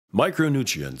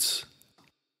Micronutrients.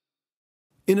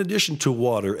 In addition to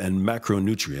water and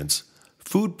macronutrients,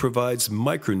 food provides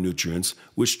micronutrients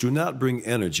which do not bring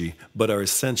energy but are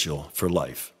essential for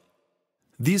life.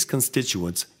 These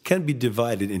constituents can be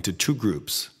divided into two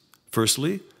groups.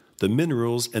 Firstly, the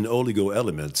minerals and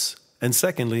oligoelements, and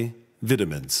secondly,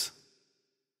 vitamins.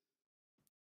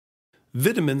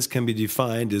 Vitamins can be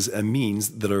defined as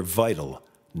amines that are vital,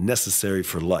 necessary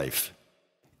for life.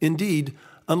 Indeed,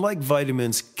 unlike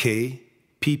vitamins K,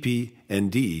 PP,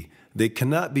 and D, they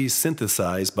cannot be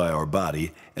synthesized by our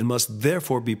body and must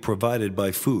therefore be provided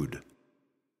by food.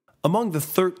 Among the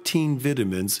 13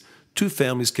 vitamins, two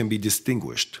families can be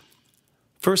distinguished.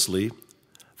 Firstly,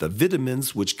 the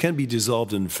vitamins which can be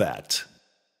dissolved in fat.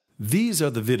 These are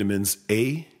the vitamins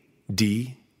A,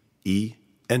 D, E,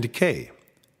 and K.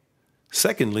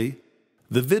 Secondly,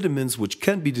 the vitamins which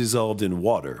can be dissolved in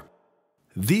water.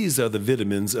 These are the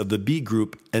vitamins of the B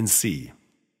group and C.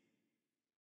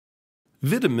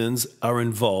 Vitamins are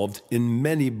involved in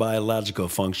many biological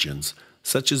functions,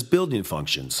 such as building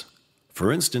functions.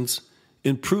 For instance,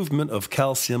 improvement of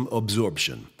calcium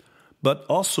absorption, but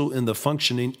also in the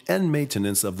functioning and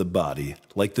maintenance of the body,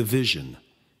 like the vision,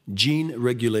 gene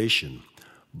regulation,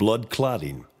 blood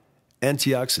clotting,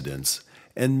 antioxidants,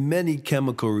 and many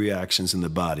chemical reactions in the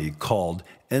body called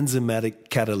enzymatic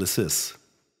catalysis.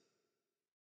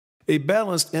 A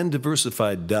balanced and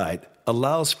diversified diet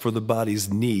allows for the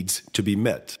body's needs to be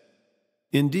met.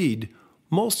 Indeed,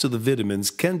 most of the vitamins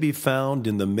can be found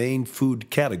in the main food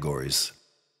categories.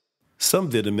 Some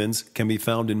vitamins can be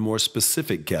found in more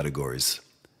specific categories.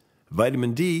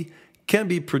 Vitamin D can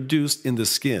be produced in the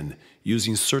skin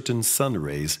using certain sun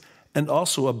rays and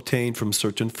also obtained from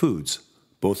certain foods,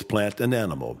 both plant and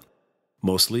animal,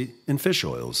 mostly in fish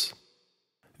oils.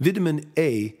 Vitamin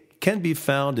A can be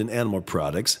found in animal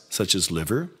products such as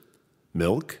liver,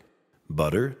 milk,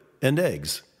 butter, and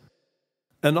eggs,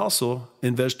 and also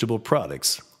in vegetable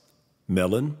products,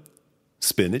 melon,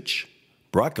 spinach,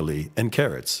 broccoli, and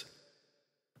carrots.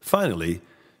 Finally,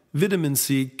 vitamin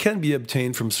C can be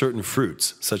obtained from certain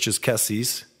fruits such as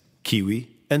cassis, kiwi,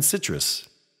 and citrus.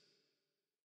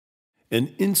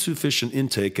 An insufficient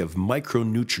intake of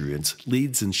micronutrients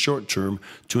leads in short term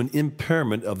to an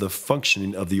impairment of the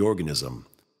functioning of the organism.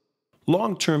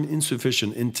 Long-term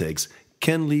insufficient intakes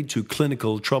can lead to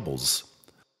clinical troubles.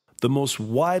 The most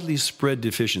widely spread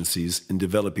deficiencies in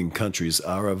developing countries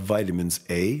are of vitamins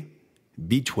A,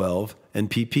 B12, and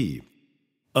PP.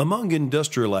 Among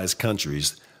industrialized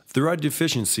countries, there are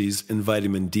deficiencies in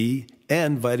vitamin D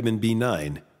and vitamin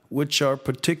B9, which are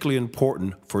particularly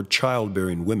important for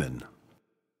childbearing women.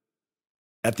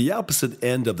 At the opposite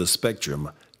end of the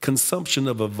spectrum, consumption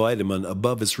of a vitamin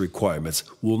above its requirements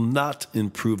will not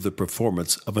improve the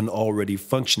performance of an already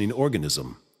functioning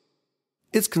organism.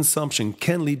 Its consumption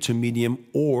can lead to medium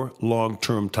or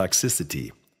long-term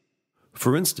toxicity.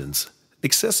 For instance,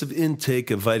 excessive intake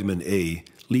of vitamin A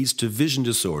leads to vision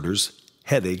disorders,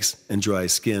 headaches, and dry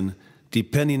skin,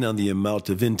 depending on the amount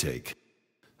of intake.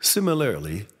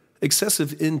 Similarly,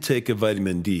 excessive intake of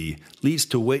vitamin D leads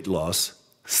to weight loss,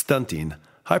 stunting,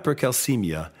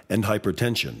 hypercalcemia, and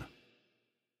hypertension.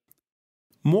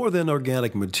 More than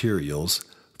organic materials,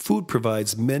 food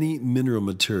provides many mineral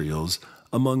materials,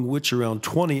 among which around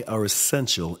 20 are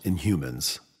essential in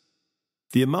humans.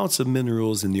 The amounts of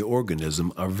minerals in the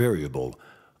organism are variable.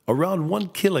 Around 1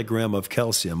 kilogram of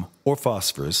calcium or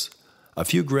phosphorus, a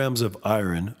few grams of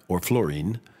iron or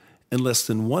fluorine, and less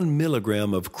than 1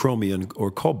 milligram of chromium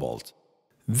or cobalt.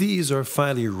 These are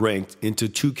finally ranked into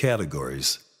two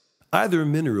categories. Either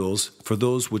minerals for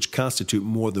those which constitute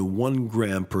more than 1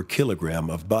 gram per kilogram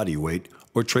of body weight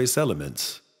or trace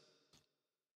elements.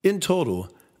 In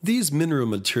total, these mineral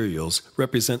materials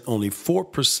represent only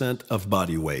 4% of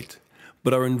body weight,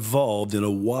 but are involved in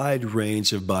a wide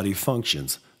range of body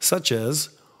functions, such as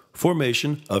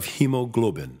formation of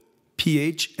hemoglobin,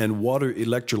 pH and water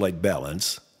electrolyte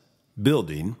balance,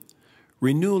 building,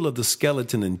 renewal of the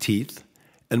skeleton and teeth,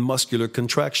 and muscular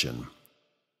contraction.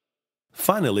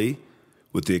 Finally,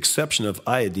 with the exception of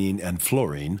iodine and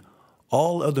fluorine,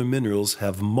 all other minerals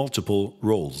have multiple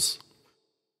roles.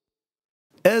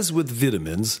 As with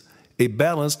vitamins, a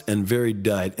balanced and varied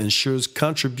diet ensures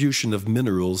contribution of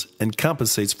minerals and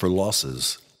compensates for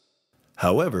losses.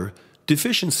 However,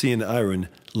 deficiency in iron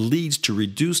leads to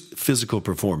reduced physical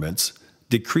performance,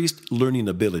 decreased learning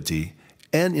ability,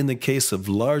 and in the case of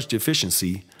large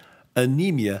deficiency,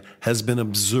 anemia has been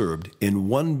observed in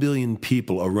 1 billion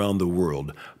people around the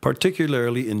world,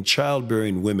 particularly in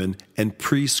childbearing women and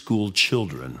preschool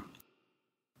children.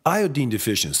 Iodine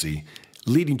deficiency,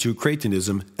 leading to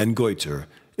cretinism and goiter,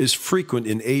 is frequent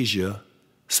in Asia,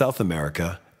 South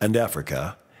America, and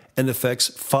Africa and affects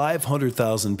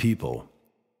 500,000 people.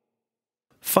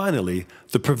 Finally,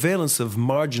 the prevalence of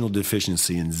marginal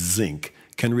deficiency in zinc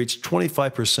can reach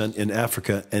 25% in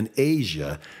Africa and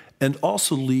Asia and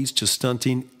also leads to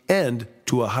stunting and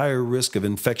to a higher risk of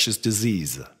infectious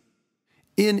disease.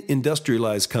 In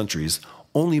industrialized countries,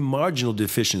 only marginal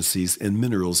deficiencies in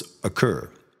minerals occur.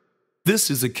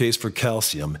 This is the case for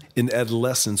calcium in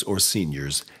adolescents or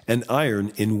seniors and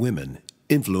iron in women,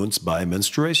 influenced by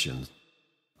menstruation.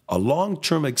 A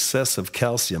long-term excess of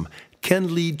calcium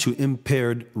can lead to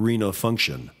impaired renal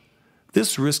function.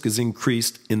 This risk is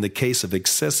increased in the case of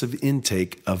excessive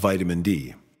intake of vitamin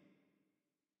D.